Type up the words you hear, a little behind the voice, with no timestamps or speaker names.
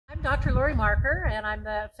I'm Dr. Lori Marker, and I'm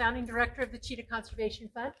the founding director of the Cheetah Conservation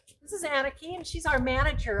Fund. This is Anna Key, and she's our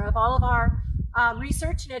manager of all of our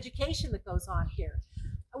research and education that goes on here.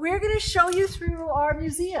 We're going to show you through our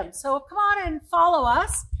museum, so come on and follow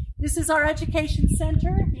us. This is our education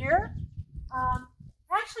center here.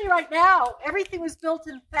 Actually, right now, everything was built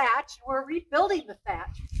in thatch. We're rebuilding the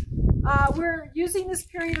thatch. We're using this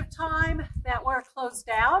period of time that we're closed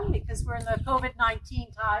down because we're in the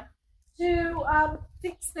COVID-19 time to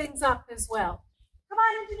fix things up as well. Come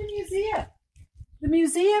on into the museum. The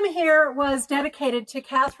museum here was dedicated to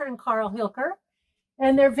Catherine and Carl Hilker,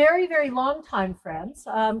 and they're very, very long-time friends.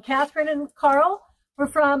 Catherine and Carl were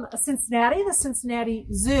from Cincinnati, the Cincinnati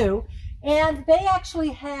Zoo, and they actually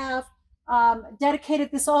have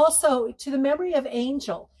dedicated this also to the memory of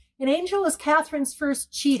Angel. And Angel was Catherine's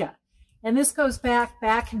first cheetah. And this goes back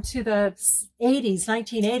into the 80s,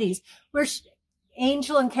 1980s, where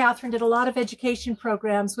Angel and Catherine did a lot of education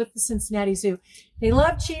programs with the Cincinnati Zoo. They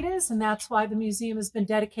love cheetahs, and that's why the museum has been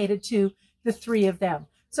dedicated to the three of them.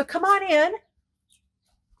 So come on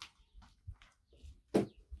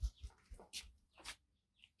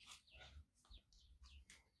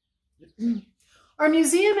in. Our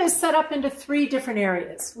museum is set up into three different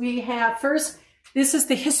areas. We have first, this is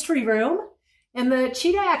the history room, and the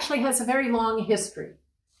cheetah actually has a very long history.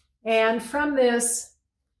 And from this,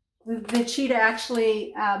 the cheetah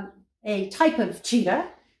actually, a type of cheetah,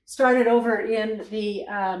 started over in the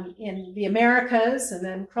Americas and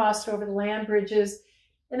then crossed over the land bridges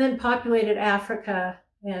and then populated Africa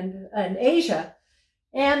and Asia.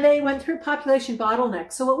 And they went through population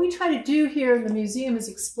bottlenecks. So what we try to do here in the museum is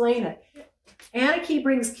explain it. Anna Key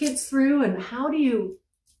brings kids through, and how do you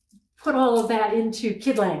put all of that into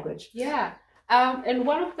kid language? Yeah. And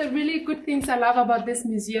one of the really good things I love about this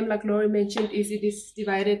museum, like Lori mentioned, is it is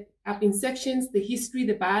divided up in sections: the history,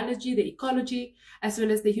 the biology, the ecology, as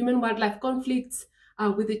well as the human-wildlife conflicts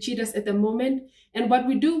with the cheetahs at the moment. And what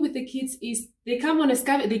we do with the kids is they come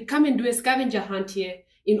and do a scavenger hunt here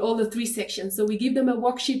in all the three sections. So we give them a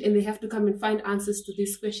worksheet, and they have to come and find answers to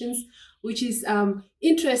these questions, which is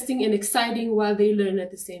interesting and exciting while they learn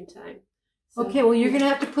at the same time. So, okay, well, you're going to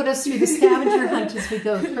have to put us through the scavenger hunt as we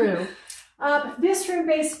go through. This room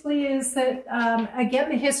basically is that, again,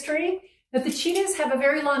 the history, that the cheetahs have a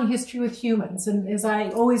very long history with humans. And as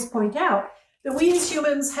I always point out, that we as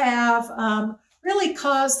humans have really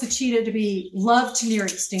caused the cheetah to be loved to near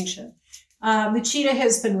extinction. The cheetah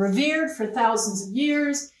has been revered for thousands of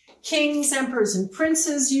years. Kings, emperors, and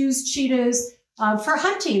princes used cheetahs for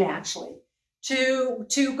hunting, actually,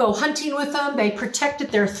 to go hunting with them. They protected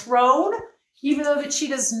their throne. Even though the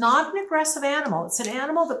cheetah is not an aggressive animal, it's an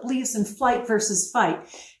animal that believes in flight versus fight.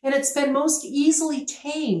 And it's been most easily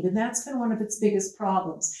tamed, and that's been one of its biggest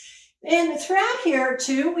problems. And throughout here,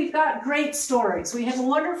 too, we've got great stories. We have a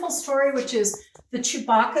wonderful story, which is the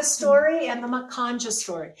Chewbacca story and the Makanja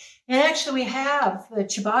story. And actually, we have the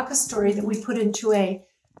Chewbacca story that we put into a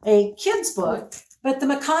kid's book. But the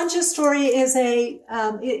Makanja story is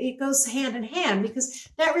it goes hand in hand, because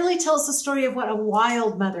that really tells the story of what a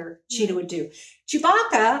wild mother cheetah would do.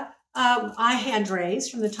 Chewbacca, I hand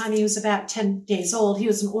raised from the time he was about 10 days old. He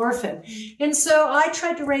was an orphan. And so I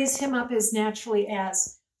tried to raise him up as naturally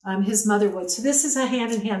as his mother would. So this is a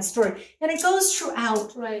hand-in-hand story. And it goes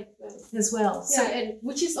throughout as well. Yeah, and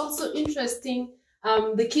which is also interesting.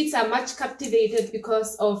 The kids are much captivated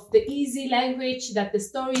because of the easy language that the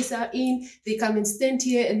stories are in. They come and stand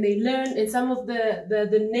here and they learn, and some of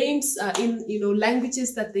the names are in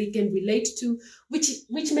languages that they can relate to, which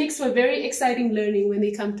makes for very exciting learning when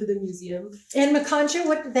they come to the museum. And Makanja,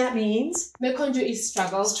 what that means? Makanja is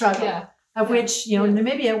struggle. Struggle. Yeah. Of which,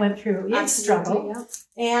 Namibia went through its struggle.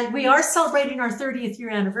 Yeah. And we are celebrating our 30th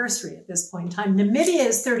year anniversary at this point in time. Namibia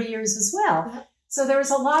is 30 years as well. Yeah. So there's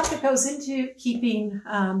a lot that goes into keeping,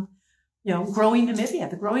 growing Namibia,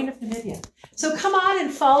 the growing of Namibia. So come on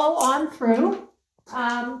and follow on through.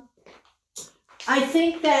 I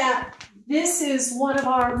think that this is one of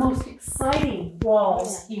our most exciting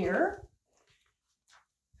walls here.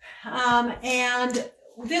 And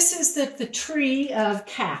this is the tree of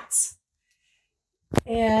cats.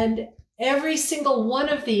 And every single one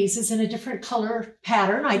of these is in a different color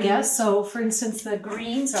pattern, I guess. So, for instance, the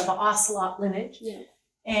greens are the ocelot lineage. Yeah.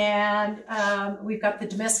 And we've got the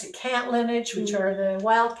domestic cat lineage, which are the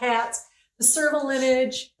wild cats. The serval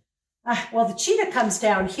lineage. Well, the cheetah comes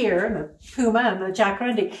down here, and the puma and the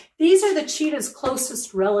jacaranda. These are the cheetah's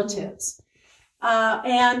closest relatives.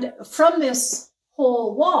 And from this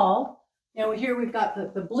whole wall, here we've got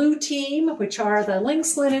the blue team, which are the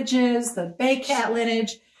lynx lineages, the bay cat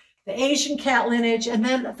lineage, the Asian cat lineage, and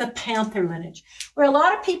then the panther lineage, where a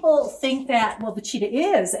lot of people think that, well, the cheetah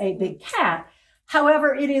is a big cat.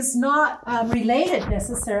 However, it is not related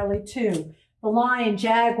necessarily to the lion,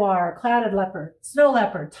 jaguar, clouded leopard, snow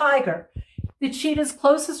leopard, tiger. The cheetah's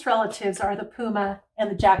closest relatives are the puma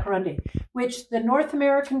and the jacaranda, which the North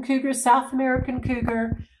American cougar, South American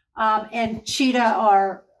cougar, and cheetah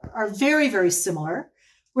are very, very similar,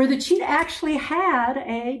 where the cheetah actually had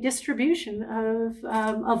a distribution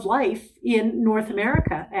of life in North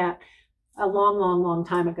America at a long, long, long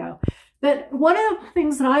time ago. But one of the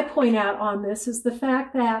things that I point out on this is the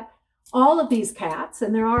fact that all of these cats,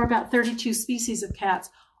 and there are about 32 species of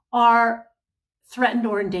cats, are threatened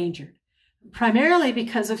or endangered, primarily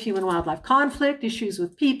because of human-wildlife conflict, issues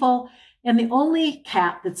with people, and the only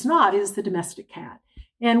cat that's not is the domestic cat.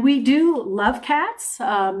 And we do love cats.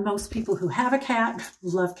 Most people who have a cat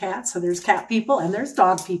love cats. So there's cat people and there's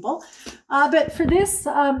dog people. But for this,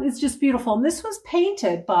 it's just beautiful. And this was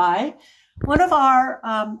painted by one of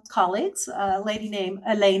our colleagues, a lady named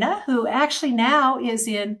Elena, who actually now is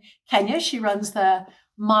in Kenya. She runs the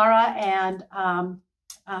Mara and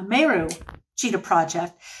Meru Cheetah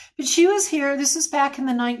Project. But she was here, this is back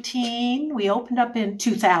in we opened up in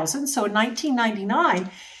 2000. So in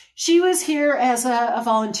 1999, she was here as a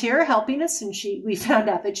volunteer helping us, and we found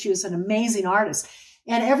out that she was an amazing artist.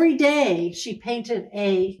 And every day she painted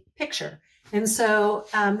a picture. And so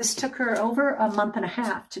this took her over a month and a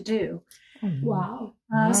half to do. Wow.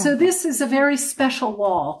 So this is a very special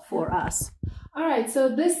wall for us. All right. So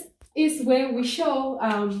this is where we show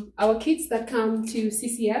our kids that come to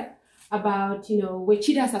CCF about, where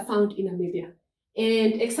cheetahs are found in Namibia.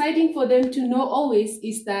 And exciting for them to know always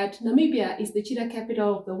is that Namibia is the cheetah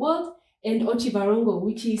capital of the world, and Otjiwarongo,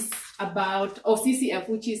 which is about, or CCF,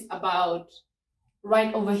 which is about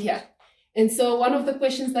right over here. And so one of the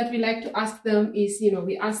questions that we like to ask them is,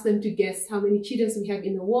 we ask them to guess how many cheetahs we have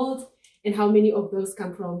in the world and how many of those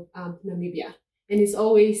come from Namibia. And it's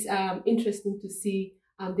always interesting to see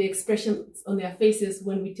the expressions on their faces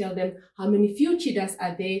when we tell them how many few cheetahs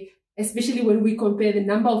are there, especially when we compare the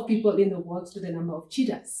number of people in the world to the number of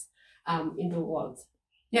cheetahs in the world.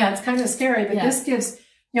 Yeah, it's kind of scary, but this gives,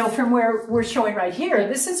 from where we're showing right here,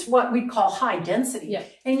 this is what we call high density. Yeah.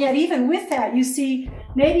 And yet even with that, you see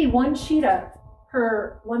maybe one cheetah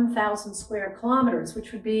per 1,000 square kilometers,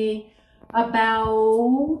 which would be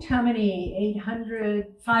about how many?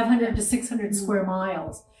 500 to 600 square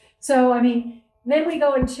miles. So, I mean, then we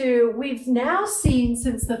go into, we've now seen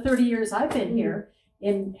since the 30 years I've been here,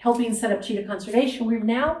 in helping set up cheetah conservation, we've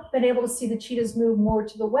now been able to see the cheetahs move more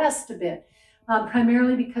to the west a bit,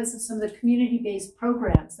 primarily because of some of the community-based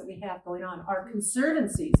programs that we have going on, our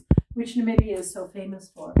conservancies, which Namibia is so famous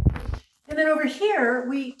for. And then over here,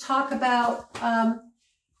 we talk about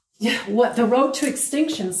what the road to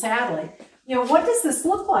extinction, sadly. What does this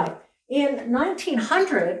look like? In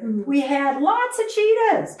 1900, we had lots of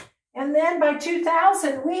cheetahs. And then by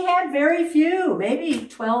 2000, we had very few, maybe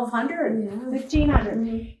 1,200,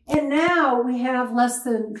 1,500. And now we have less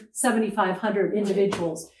than 7,500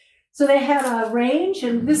 individuals. So they had a range,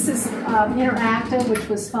 and this is interactive, which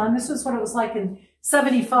was fun. This was what it was like in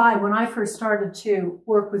 75 when I first started to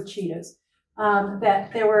work with cheetahs,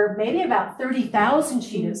 that there were maybe about 30,000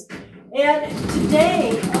 cheetahs. And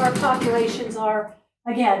today, our populations are,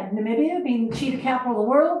 again, Namibia being the cheetah capital of the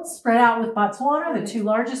world, spread out with Botswana, the two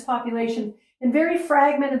largest populations, in very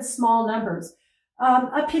fragmented small numbers.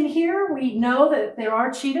 Up in here, we know that there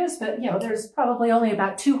are cheetahs, but, there's probably only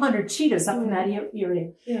about 200 cheetahs up in that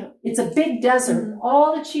area. Yeah. It's a big desert.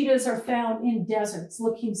 All the cheetahs are found in deserts,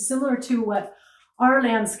 looking similar to what our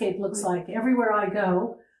landscape looks like everywhere I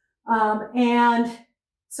go. And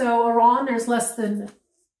so Iran, there's less than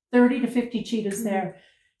 30 to 50 cheetahs there.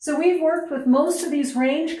 So we've worked with most of these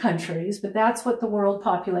range countries, but that's what the world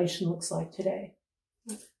population looks like today.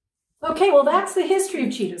 Okay, well, that's the history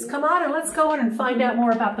of cheetahs. Come on and let's go in and find out more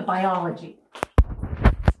about the biology.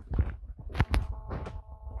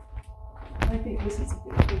 I think this is a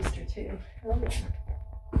good booster too.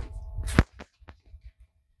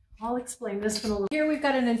 I'll explain this one a little. Here we've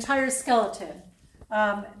got an entire skeleton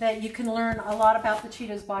that you can learn a lot about the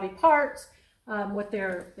cheetah's body parts, what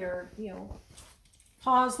their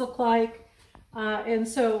paws look like. And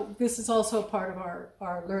so this is also a part of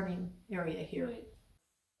our learning area here.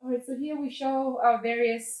 All right, so here we show our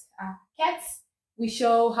various cats. We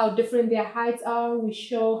show how different their heights are. We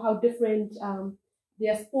show how different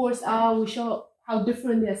their spores are. We show how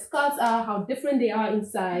different their skulls are, how different they are in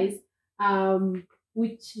size,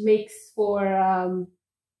 which makes for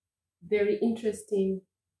very interesting.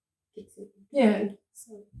 Yeah.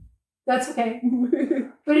 That's okay.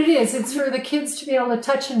 But it is. It's for the kids to be able to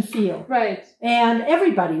touch and feel. Right. And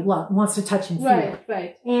everybody wants to touch and feel. Right,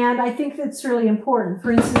 right. And I think that's really important.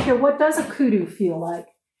 For instance, here, what does a kudu feel like?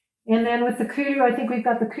 And then with the kudu, I think we've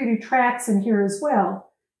got the kudu tracks in here as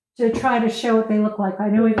well to try to show what they look like. I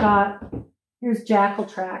know we've got, here's jackal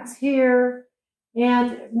tracks here.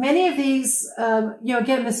 And many of these,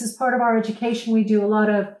 again, this is part of our education. We do a lot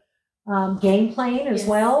of game playing as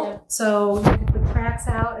well. Yeah. So you can put tracks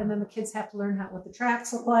out, and then the kids have to learn what the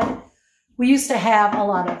tracks look like. We used to have a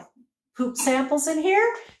lot of poop samples in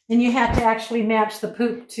here, and you had to actually match the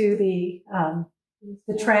poop to the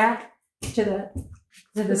track, to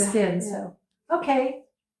the skin. So, okay.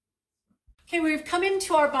 Okay, we've come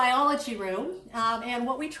into our biology room, and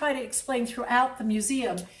what we try to explain throughout the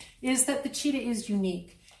museum is that the cheetah is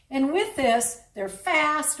unique. And with this, they're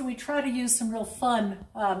fast, and we try to use some real fun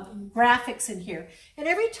graphics in here. And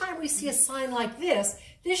every time we see a sign like this,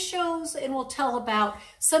 this shows and will tell about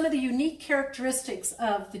some of the unique characteristics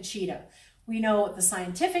of the cheetah. We know what the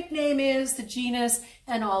scientific name is, the genus,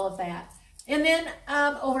 and all of that. And then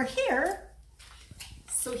over here,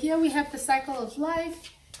 so here we have the cycle of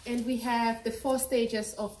life, and we have the 4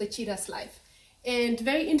 stages of the cheetah's life. And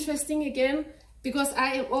very interesting again, because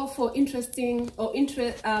I am all for making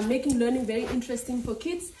learning very interesting for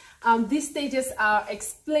kids. These stages are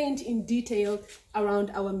explained in detail around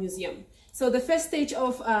our museum. So the first stage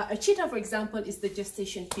of a cheetah, for example, is the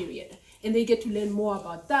gestation period. And they get to learn more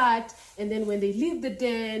about that. And then when they leave the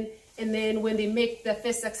den, and then when they make the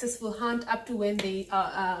first successful hunt up to when they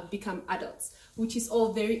become adults, which is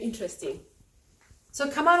all very interesting. So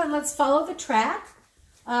come on and let's follow the track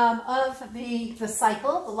of the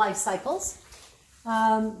cycle, the life cycles.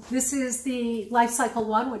 This is the life cycle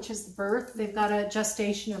 1, which is the birth. They've got a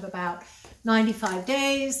gestation of about 95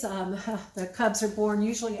 days. The cubs are born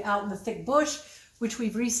usually out in the thick bush, which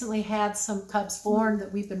we've recently had some cubs born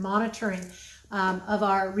that we've been monitoring of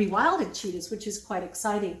our rewilded cheetahs, which is quite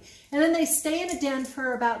exciting. And then they stay in a den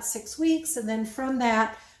for about 6 weeks, and then from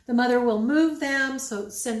that, the mother will move them, so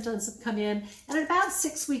symptoms have come in, and at about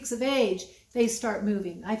 6 weeks of age, they start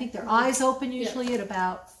moving. I think their eyes open usually at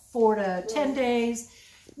about 4 to 10 days.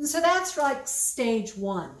 And so that's like stage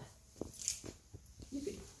 1.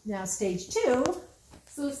 Now stage 2.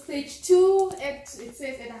 So stage 2, it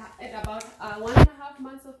says at about 1.5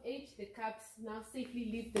 months of age, the cubs now safely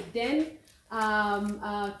leave the den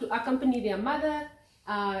to accompany their mother.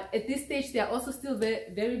 At this stage, they are also still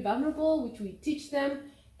very, very vulnerable, which we teach them.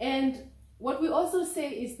 And what we also say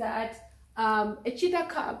is that a cheetah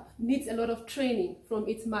cub needs a lot of training from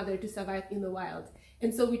its mother to survive in the wild.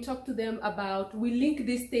 And so we talk to them about, we link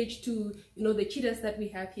this stage to, the cheetahs that we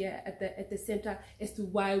have here at the center as to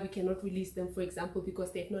why we cannot release them, for example,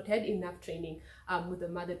 because they've not had enough training with the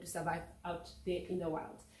mother to survive out there in the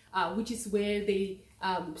wild, which is where they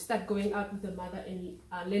start going out with the mother and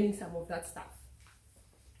learning some of that stuff.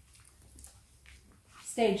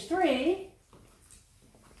 Stage 3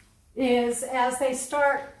 is as they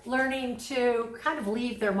start learning to kind of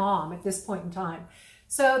leave their mom at this point in time.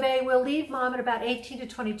 So they will leave mom at about 18 to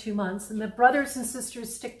 22 months, and the brothers and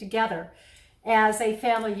sisters stick together as a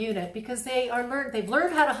family unit because they've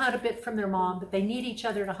learned how to hunt a bit from their mom, but they need each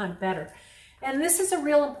other to hunt better. And this is a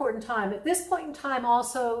real important time. At this point in time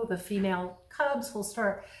also, the female cubs will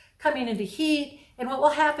start coming into heat, and what will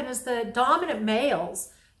happen is the dominant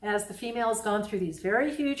males, as the female has gone through these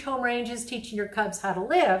very huge home ranges teaching your cubs how to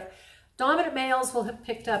live, dominant males will have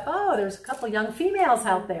picked up, oh, there's a couple young females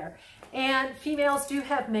out there. And females do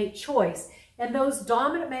have mate choice. And those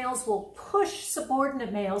dominant males will push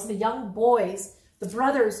subordinate males, the young boys, the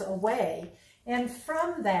brothers, away. And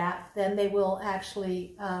from that, then they will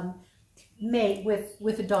actually mate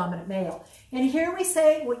with a dominant male. And here we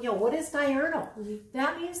say, well, what is diurnal?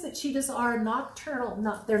 That means that cheetahs are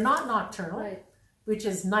nocturnal. They're not nocturnal. Right. Which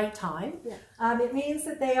is nighttime. Yeah. It means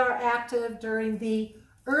that they are active during the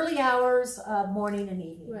early hours of morning and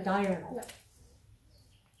evening, right. Diurnal. Yeah.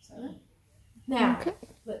 So, now,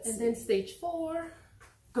 and then stage 4,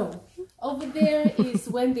 go. Over there is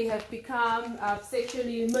when they have become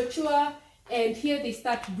sexually mature, and here they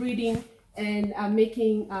start breeding and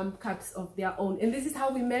making cubs of their own. And this is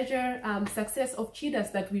how we measure success of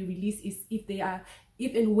cheetahs that we release, is if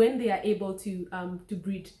and when they are able to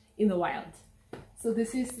breed in the wild. So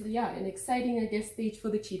this is, an exciting, stage for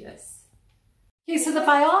the cheetahs. Okay, so the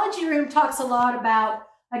biology room talks a lot about,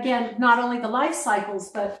 again, not only the life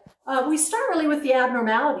cycles, but we start really with the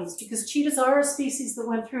abnormalities because cheetahs are a species that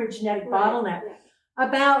went through a genetic bottleneck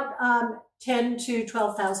about 10 to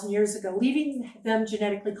 12,000 years ago, leaving them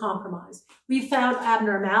genetically compromised. We found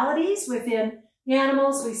abnormalities within the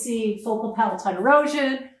animals. We see focal palatine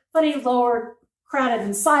erosion, funny lower crowned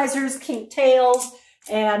incisors, kinked tails,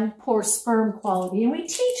 and poor sperm quality. And we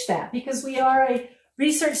teach that because we are a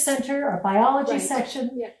research center, a biology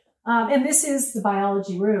section. Yeah. And this is the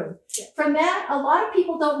biology room. Yeah. From that, a lot of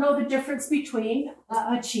people don't know the difference between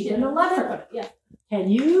a cheetah and a leopard. Yeah. Can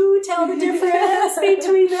you tell the difference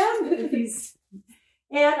between them?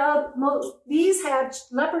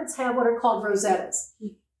 Leopards have what are called rosettas.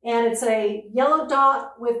 And it's a yellow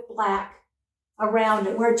dot with black around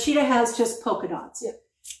it, where a cheetah has just polka dots.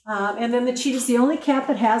 Yeah. And then the cheetah is the only cat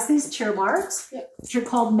that has these cheer marks, which are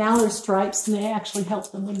called malar stripes, and they actually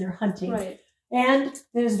help them when they're hunting. Right. And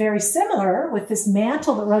there's very similar with this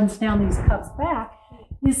mantle that runs down these cubs' back,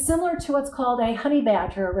 is similar to what's called a honey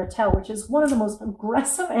badger or ratel, which is one of the most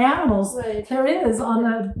aggressive animals there is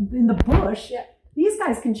in the bush. Yeah. These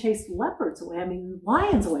guys can chase leopards away,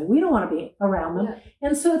 lions away. We don't want to be around them. Yeah.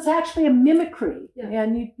 And so it's actually a mimicry. Yeah.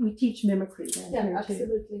 And we teach mimicry then here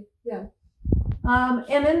absolutely. Too. Yeah.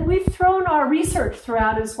 And then we've thrown our research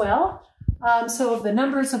throughout as well. So the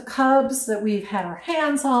numbers of cubs that we've had our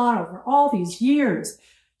hands on over all these years,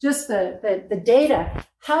 just the data,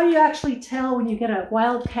 how do you actually tell when you get a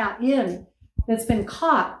wild cat in that's been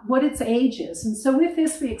caught, what its age is? And so with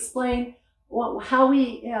this, we explain how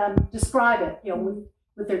we describe it,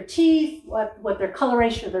 with their teeth, what their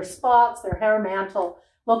coloration of their spots, their hair mantle,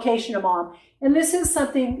 location of mom. And this is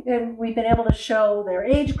something we've been able to show their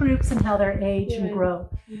age groups and how they age and grow.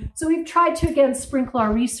 So we've tried to, again, sprinkle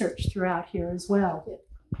our research throughout here as well.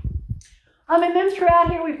 And then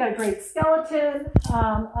throughout here, we've got a great skeleton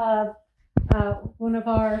of one of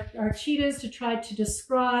our cheetahs to try to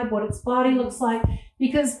describe what its body looks like.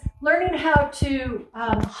 Because learning how to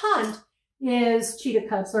hunt is cheetah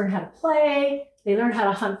cubs learn how to play. They learn how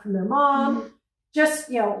to hunt from their mom.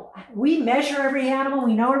 Just, we measure every animal.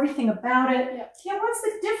 We know everything about it. What's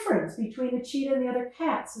the difference between the cheetah and the other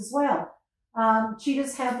cats as well?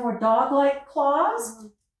 Cheetahs have more dog-like claws.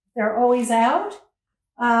 They're always out.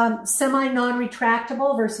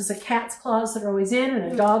 Semi-non-retractable versus a cat's claws that are always in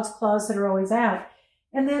and a dog's claws that are always out.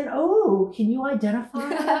 And then, can you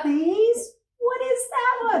identify these? What is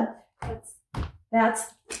that one?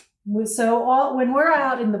 When we're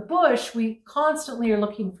out in the bush, we constantly are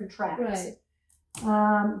looking for tracks. Right.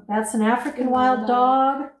 That's an African wild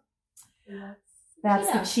dog.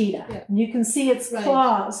 That's the cheetah. Yeah. And you can see its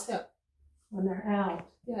claws when they're out.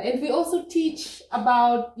 Yeah, and we also teach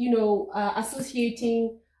about,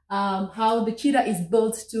 associating how the cheetah is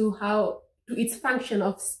built to its function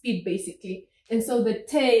of speed, basically. And so the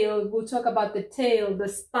tail, we'll talk about the tail, the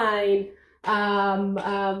spine,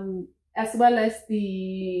 as well as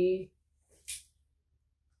the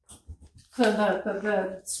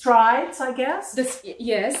strides, I guess.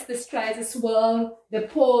 The strides as well, the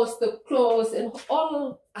paws, the claws, and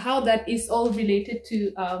all how that is all related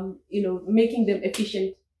to making them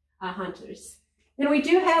efficient hunters. And we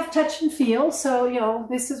do have touch and feel, so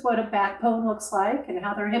this is what a backbone looks like and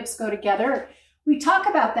how their hips go together. We talk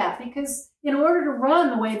about that because in order to run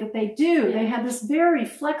the way that they do, they have this very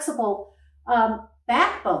flexible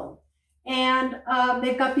backbone. And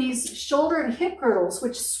they've got these shoulder and hip girdles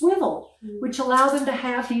which swivel, which allow them to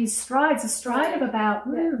have these strides, a stride of about,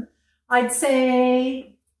 I'd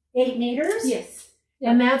say 8 meters. Yes.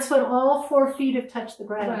 Yeah. And that's when all 4 feet have touched the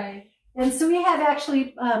ground. Right. And so we have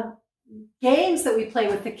actually games that we play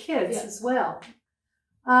with the kids as well.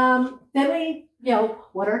 Then we,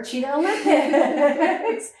 what are Cheetah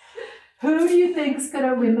Olympics? Who do you think is going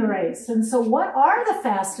to win the race? And so what are the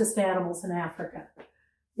fastest animals in Africa?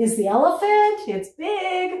 Is the elephant? It's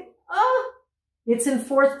big. It's in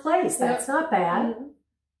 4th place. That's not bad.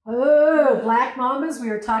 Black mambas. We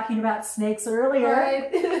were talking about snakes earlier.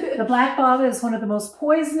 Right. The black mamba is one of the most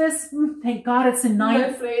poisonous. Thank God it's in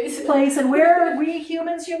 9th place. And where are we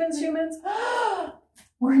humans?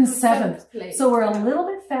 We're in 7th place. So we're a little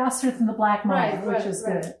bit faster than the black mamba, which is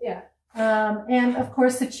good. Yeah. And of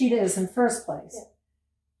course the cheetah is in 1st place.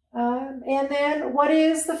 Yeah. And then what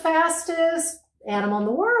is the fastest animal in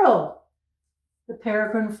the world? The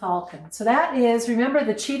peregrine falcon. So that is, remember,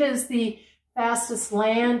 the cheetah is the fastest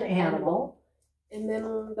land animal. And then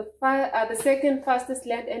the second fastest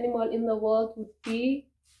land animal in the world would be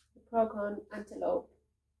the pronghorn antelope,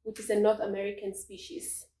 which is a North American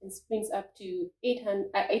species and springs up to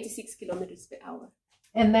 86 kilometers per hour.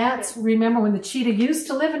 And that's, remember, when the cheetah used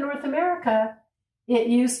to live in North America, it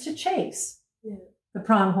used to chase the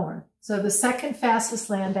pronghorn. So the second fastest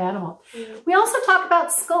land animal. We also talk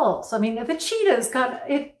about skulls. The cheetah's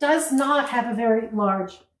it does not have a very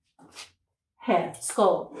large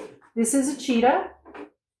skull. This is a cheetah,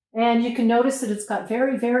 and you can notice that it's got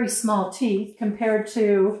very, very small teeth compared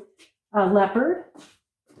to a leopard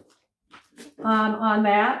on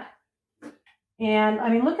that. And I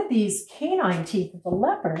mean, look at these canine teeth of the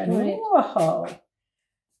leopard. I mean, whoa.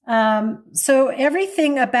 So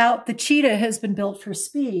everything about the cheetah has been built for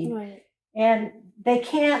speed. Right. And they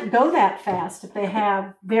can't go that fast if they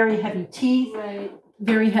have very heavy teeth,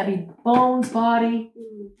 very heavy bones, body.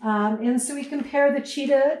 And so we compare the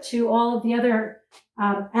cheetah to all of the other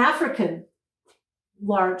African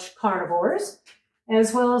large carnivores,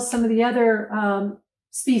 as well as some of the other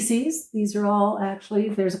species. These are all actually,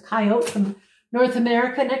 there's a coyote from North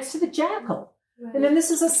America next to the jackal. And then this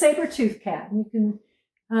is a saber-toothed cat. And you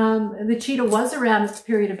can, the cheetah was around at the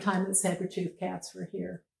period of time that saber-toothed cats were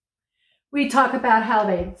here. We talk about how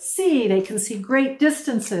they can see great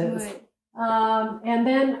distances. And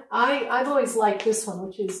then I've always liked this one,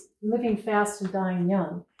 which is living fast and dying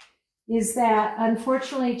young, is that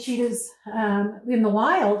unfortunately cheetahs in the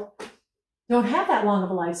wild don't have that long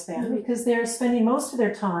of a lifespan because they're spending most of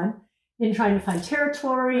their time in trying to find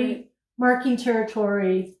territory, marking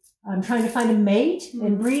territory, trying to find a mate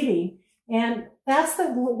and breeding. And that's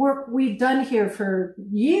the work we've done here for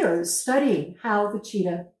years, studying how the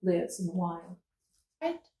cheetah lives in the wild.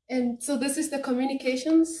 Right. And so this is the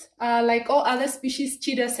communications. Like all other species,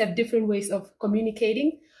 cheetahs have different ways of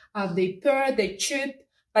communicating. They purr, they chirp,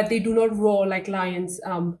 but they do not roar like lions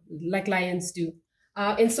do.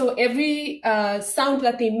 And so every sound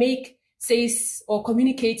that they make says or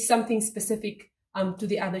communicates something specific to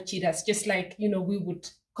the other cheetahs, just like, we would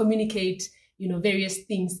communicate, various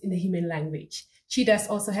things in the human language. Cheetahs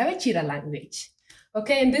also have a cheetah language.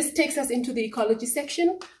 Okay, and this takes us into the ecology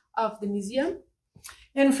section of the museum.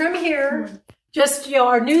 And from here, just,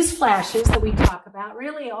 our news flashes that we talk about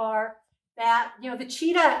really are that, the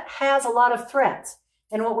cheetah has a lot of threats.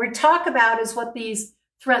 And what we talk about is what these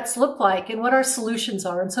threats look like and what our solutions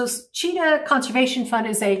are. And so Cheetah Conservation Fund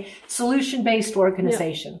is a solution-based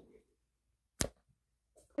organization.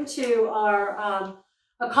 Into our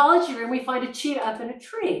ecology room, we find a cheetah up in a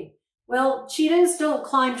tree. Well, cheetahs don't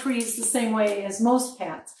climb trees the same way as most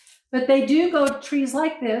cats, but they do go to trees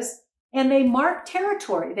like this and they mark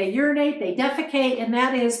territory. They urinate, they defecate, and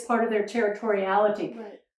that is part of their territoriality.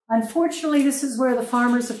 Unfortunately, this is where the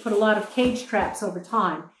farmers have put a lot of cage traps over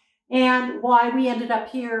time, and why we ended up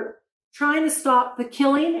here trying to stop the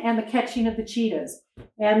killing and the catching of the cheetahs.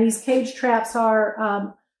 And these cage traps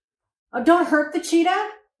are, don't hurt the cheetah,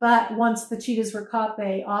 but once the cheetahs were caught,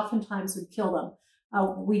 they oftentimes would kill them.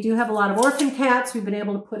 We do have a lot of orphan cats. We've been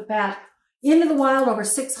able to put back into the wild over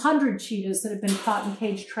 600 cheetahs that have been caught in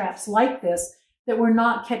cage traps like this that were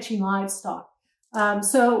not catching livestock.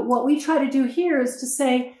 So what we try to do here is to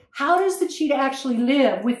say, how does the cheetah actually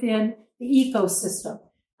live within the ecosystem?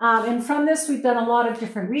 And from this, we've done a lot of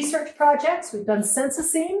different research projects. We've done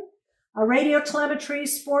censusing, radio telemetry,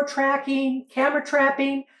 spore tracking, camera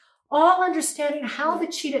trapping, all understanding how the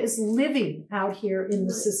cheetah is living out here in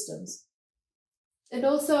the systems. And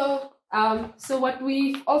also, so what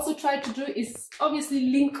we also try to do is obviously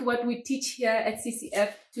link what we teach here at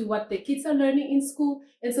CCF to what the kids are learning in school.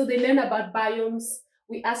 And so they learn about biomes.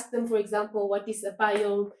 We ask them, for example, what is a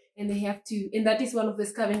biome? And they have to, and that is one of the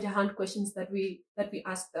scavenger hunt questions that we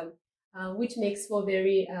ask them, which makes for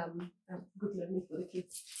very good learning for the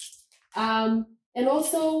kids. And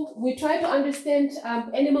also, we try to understand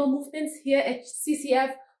animal movements here at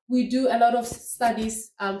CCF. We do a lot of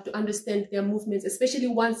studies to understand their movements, especially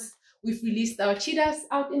once we've released our cheetahs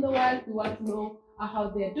out in the wild. We want to know how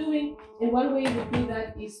they're doing. And one way we do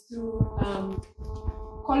that is through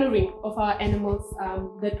coloring of our animals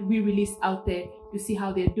that we release out there to see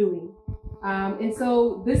how they're doing. And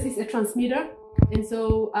so this is a transmitter. And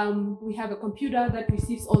so we have a computer that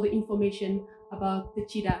receives all the information about the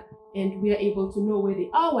cheetah, and we are able to know where they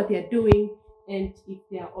are, what they're doing, and if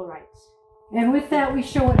they are all right. And with that, we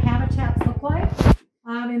show what habitats look like.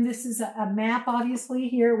 And this is a map, obviously.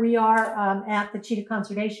 Here we are at the Cheetah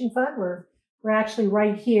Conservation Fund. We're actually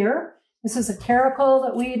right here. This is a caracal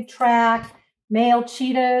that we track. Male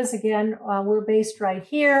cheetahs, again, we're based right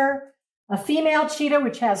here. A female cheetah,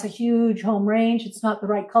 which has a huge home range. It's not the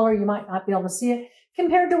right color. You might not be able to see it,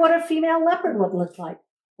 compared to what a female leopard would look like,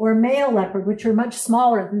 or a male leopard, which are much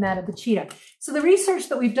smaller than that of the cheetah. So the research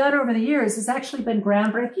that we've done over the years has actually been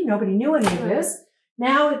groundbreaking. Nobody knew any of this.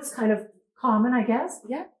 Now it's kind of common, I guess.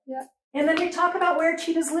 Yeah. And then we talk about where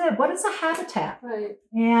cheetahs live. What is a habitat? Right.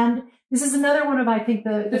 And this is another one of, I think,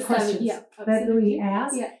 the questions that we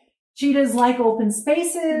ask. Yeah. Cheetahs like open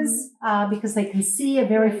spaces because they can see a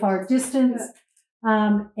very far distance.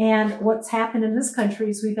 And what's happened in this country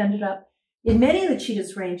is we've ended up in many of the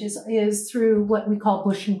cheetahs' ranges is through what we call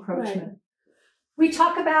bush encroachment. We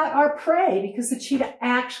talk about our prey because the cheetah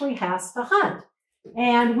actually has to hunt.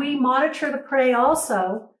 And we monitor the prey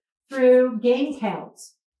also through game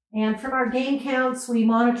counts. And from our game counts, we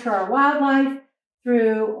monitor our wildlife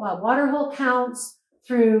through waterhole counts,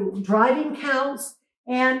 through driving counts.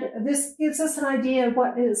 And this gives us an idea of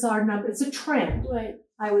what is our number. It's a trend, right,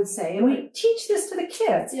 I would say. And we teach this to the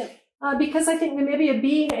kids. Yeah. Because I think Namibia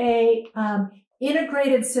being a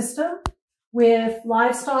integrated system with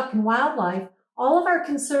livestock and wildlife, all of our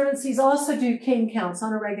conservancies also do game counts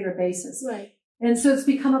on a regular basis. Right. And so it's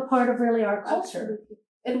become a part of really our culture. Absolutely.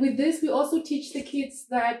 And with this, we also teach the kids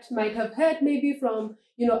that might have heard maybe from,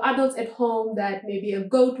 adults at home that maybe a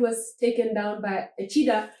goat was taken down by a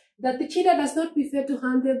cheetah, that the cheetah does not prefer to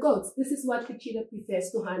hunt their goats. This is what the cheetah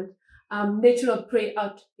prefers to hunt, natural prey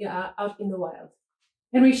out in the wild.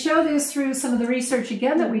 And we show this through some of the research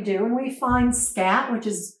again that we do, and we find scat, which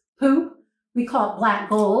is poop. We call it black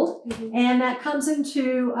gold, and that comes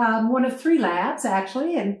into one of 3 labs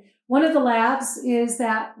actually. And one of the labs is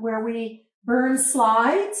that where we burn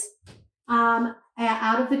slides out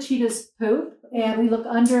of the cheetah's poop, and we look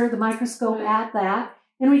under the microscope at that,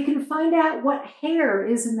 and we can find out what hair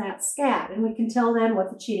is in that scat, and we can tell then what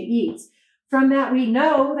the cheetah eats. From that, we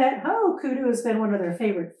know that kudu has been one of their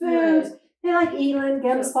favorite foods. Right. They like eland,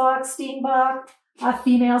 gemsbok, steenbok.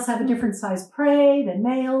 Females have a different size prey than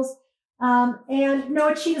males. And no,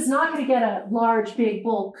 a cheetah's not going to get a large, big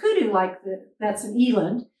bull kudu that's an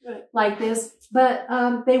eland, like this, but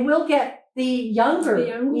they will get the younger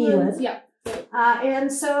eland. Ones, yeah.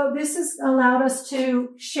 And so this has allowed us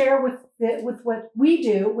to share with what we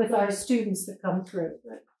do with our students that come through.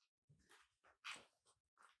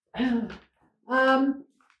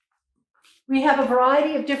 We have a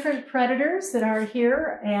variety of different predators that are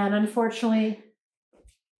here, and unfortunately,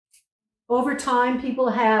 over time, people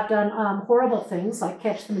have done horrible things like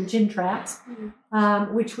catch them in gin traps,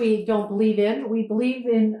 which we don't believe in. We believe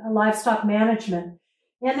in livestock management.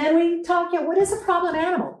 And then we talk, what is a problem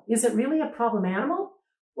animal? Is it really a problem animal?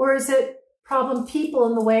 Or is it problem people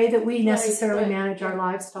in the way that we necessarily manage our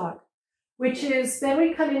livestock? Which is, then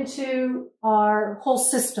we come into our whole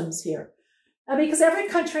systems here. Because every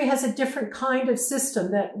country has a different kind of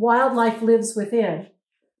system that wildlife lives within.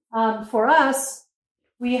 For us,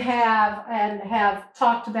 we have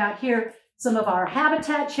talked about here some of our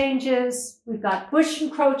habitat changes. We've got bush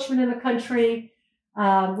encroachment in the country,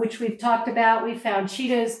 which we've talked about. We found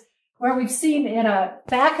cheetahs where we've seen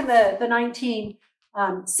back in the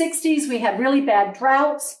 1960s, we had really bad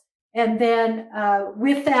droughts. And then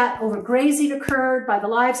with that, overgrazing occurred by the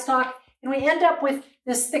livestock. And we end up with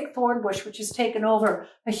this thick thorn bush, which has taken over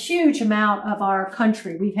a huge amount of our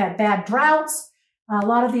country. We've had bad droughts. A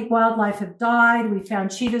lot of the wildlife have died. We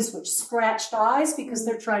found cheetahs which scratched eyes because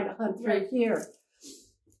they're trying to hunt through here.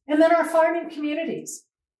 And then our farming communities.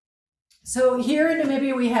 So here in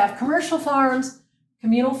Namibia, we have commercial farms,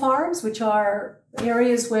 communal farms, which are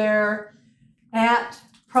areas where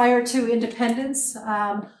prior to independence,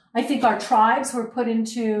 I think our tribes were put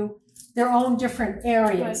into their own different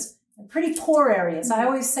areas, pretty poor areas. I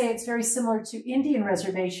always say it's very similar to Indian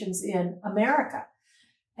reservations in America.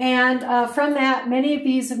 And from that, many of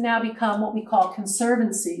these have now become what we call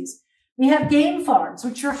conservancies. We have game farms,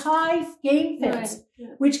 which are high game fence,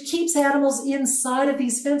 which keeps animals inside of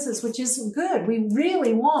these fences, which isn't good. We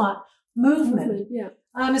really want movement,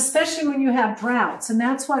 especially when you have droughts. And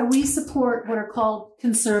that's why we support what are called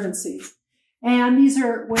conservancies. And these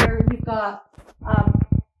are where you've got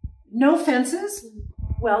no fences.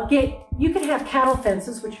 Well, you can have cattle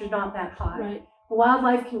fences, which are not that high. The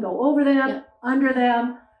wildlife can go over them, under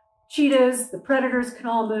them. Cheetahs, the predators can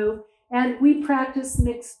all move. And we practice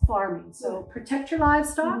mixed farming. So protect your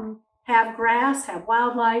livestock, have grass, have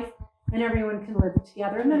wildlife, and everyone can live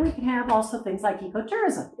together. And then we can have also things like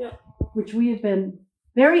ecotourism, which we have been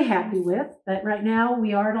very happy with. But right now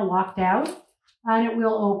we are in a lockdown, and it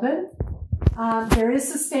will open. There is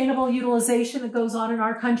sustainable utilization that goes on in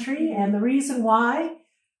our country. And the reason why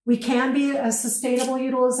we can be a sustainable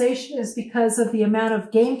utilization is because of the amount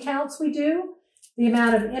of game counts we do, the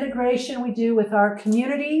amount of integration we do with our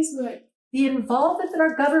communities, the involvement that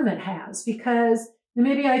our government has, because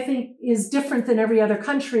Namibia, I think, is different than every other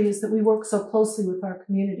country, is that we work so closely with our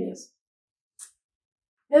communities.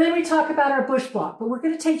 And then we talk about our bush block, but we're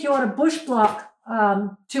going to take you on a bush block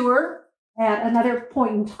tour at another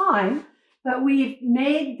point in time. But we've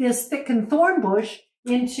made this thickened thorn bush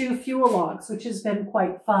into fuel logs, which has been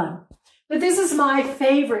quite fun. But this is my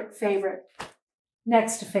favorite,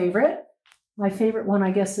 next to favorite. My favorite one,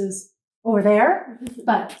 I guess, is over there.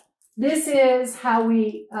 But this is how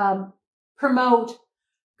we promote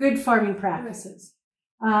good farming practices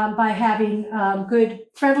by having good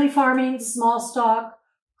friendly farming, small stock,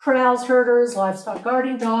 corrals, herders, livestock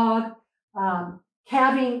guarding dog,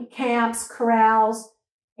 calving camps, corrals,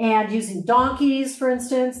 and using donkeys, for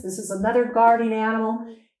instance. This is another guarding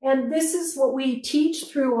animal. And this is what we teach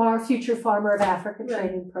through our Future Farmer of Africa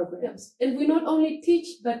training programs. And we not only teach,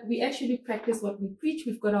 but we actually practice what we preach.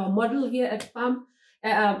 We've got our model here at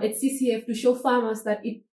CCF to show farmers that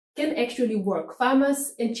it can actually work.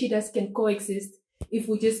 Farmers and cheetahs can coexist if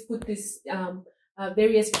we just put these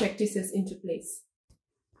various practices into place.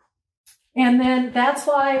 And then that's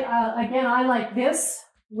why, again, I like this,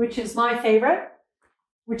 which is my favorite,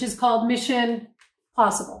 which is called Mission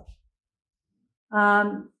Possible.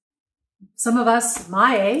 Some of us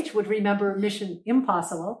my age would remember Mission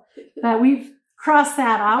Impossible, but we've crossed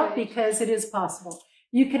that out because it is possible.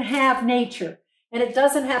 You can have nature, and it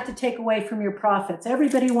doesn't have to take away from your profits.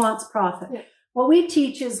 Everybody wants profit. Yeah. What we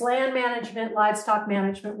teach is land management, livestock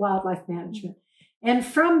management, wildlife management. And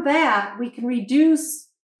from that, we can reduce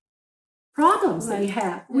problems that we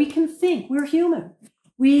have. We can think. We're human.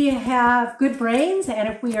 We have good brains, and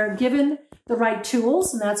if we are given the right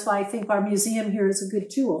tools, and that's why I think our museum here is a good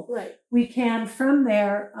tool, we can, from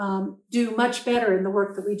there, do much better in the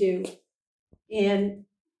work that we do in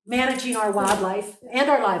managing our wildlife and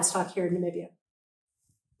our livestock here in Namibia.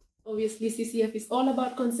 Obviously, CCF is all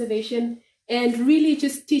about conservation and really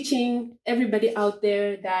just teaching everybody out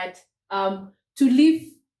there that to live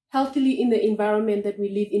healthily in the environment that we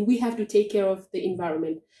live in, we have to take care of the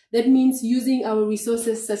environment. That means using our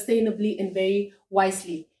resources sustainably and very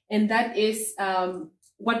wisely. And that is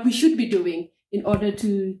what we should be doing in order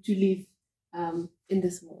to live in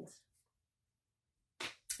this world.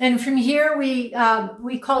 And from here, we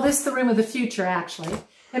call this the room of the future, actually.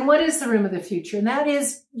 And what is the room of the future? And that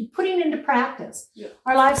is putting into practice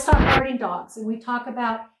our livestock guarding dogs. And we talk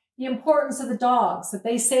about the importance of the dogs, that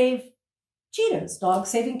they save cheetahs, dogs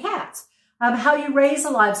saving cats, how you raise a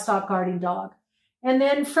livestock guarding dog. And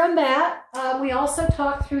then from that, we also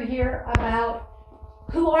talk through here about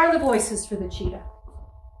who are the voices for the cheetah.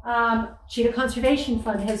 Cheetah Conservation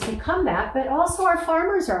Fund has become that, but also our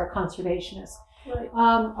farmers are our conservationists.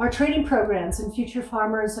 Our training programs and Future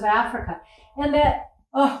Farmers of Africa. And that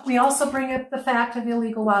we also bring up the fact of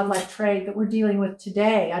illegal wildlife trade that we're dealing with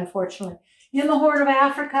today, unfortunately. In the Horn of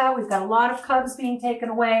Africa, we've got a lot of cubs being taken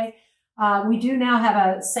away. We do now have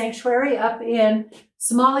a sanctuary up in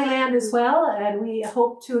Somaliland as well, and we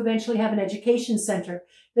hope to eventually have an education center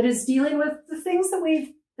that is dealing with the things that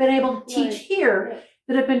we've been able to teach here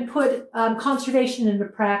that have been put conservation into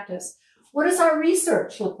practice. What does our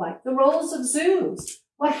research look like? The roles of zoos.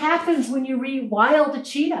 What happens when you rewild a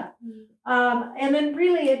cheetah? And then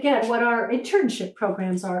really, again, what our internship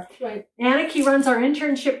programs are. Anarchy runs our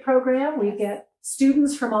internship program. We get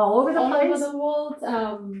students from all over the place. All over the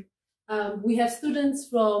world. We have students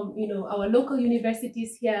from, our local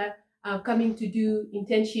universities here coming to do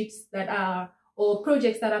internships that are, or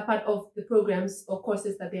projects that are part of the programs or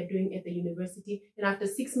courses that they're doing at the university. And after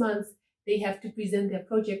 6 months, they have to present their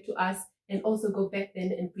project to us and also go back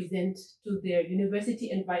then and present to their university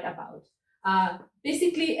and write about.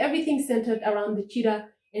 Basically, everything centered around the cheetah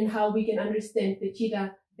and how we can understand the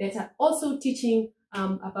cheetah better. Also teaching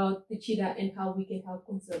about the cheetah and how we can help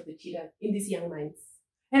conserve the cheetah in these young minds.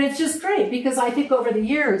 And it's just great because I think over the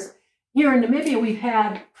years, here in Namibia, we've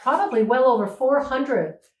had probably well over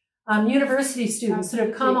 400 university students that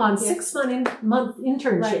have come on 6-month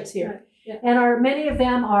internships here. And many of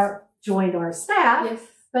them are joined our staff,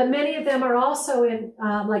 but many of them are also in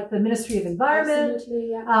like the Ministry of Environment,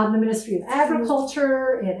 the Ministry of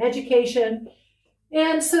Agriculture and Education.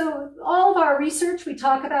 And so all of our research we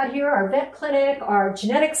talk about here, our vet clinic, our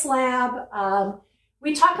genetics lab,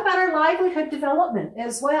 we talk about our livelihood development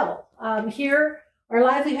as well. Here, our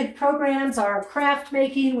livelihood programs are craft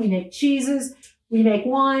making, we make cheeses, we make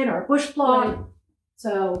wine, our bush blog.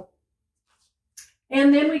 So,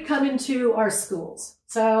 and then we come into our schools.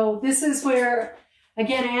 So this is where,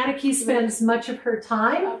 again, Anarchy spends much of her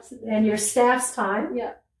time and your staff's time.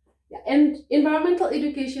 And environmental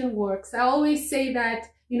education works. I always say that,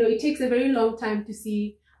 it takes a very long time to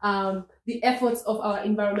see the efforts of our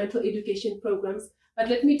environmental education programs. But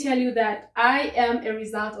let me tell you that I am a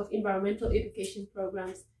result of environmental education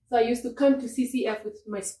programs. So I used to come to CCF with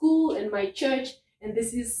my school and my church, and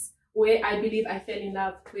this is where I believe I fell in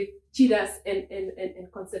love with cheetahs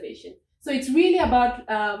and conservation. So it's really about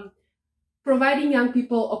providing young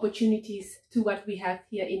people opportunities to what we have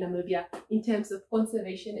here in Namibia in terms of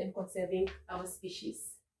conservation and conserving our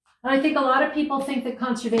species. And I think a lot of people think that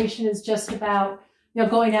conservation is just about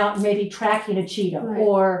going out and maybe tracking a cheetah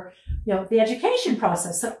or, the education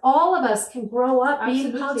process. So all of us can grow up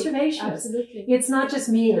being conservationists. It's not just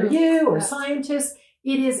me or you or scientists.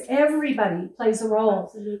 It is everybody plays a role.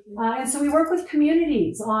 Absolutely. And so we work with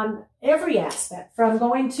communities on every aspect, from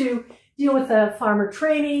going to deal with the farmer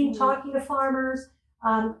training, talking to farmers,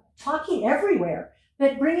 talking everywhere,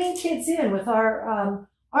 but bringing kids in with our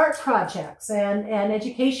art projects and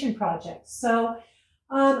education projects. So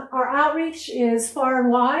our outreach is far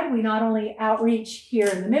and wide. We not only outreach here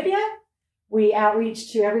in Namibia, we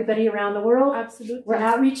outreach to everybody around the world. Absolutely. We're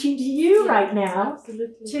outreaching to you right now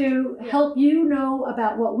to help you know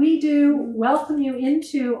about what we do, welcome you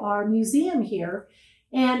into our museum here,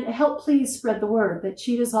 and help please spread the word that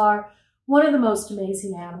cheetahs are one of the most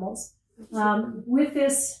amazing animals. With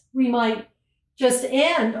this, we might just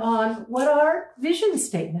end on what our vision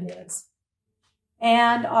statement is.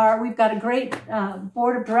 And we've got a great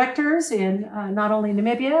board of directors in not only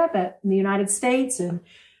Namibia, but in the United States and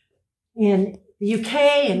in the UK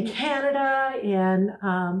and Canada, in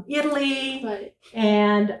Italy,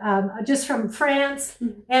 and just from France.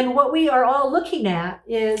 And what we are all looking at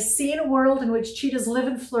is seeing a world in which cheetahs live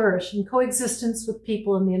and flourish in coexistence with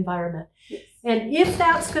people and the environment. Yes. And if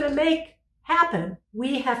that's going to happen,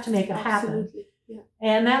 we have to make it happen. Yeah.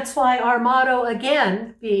 And that's why our motto,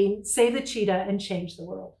 again, being save the cheetah and change the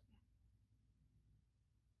world.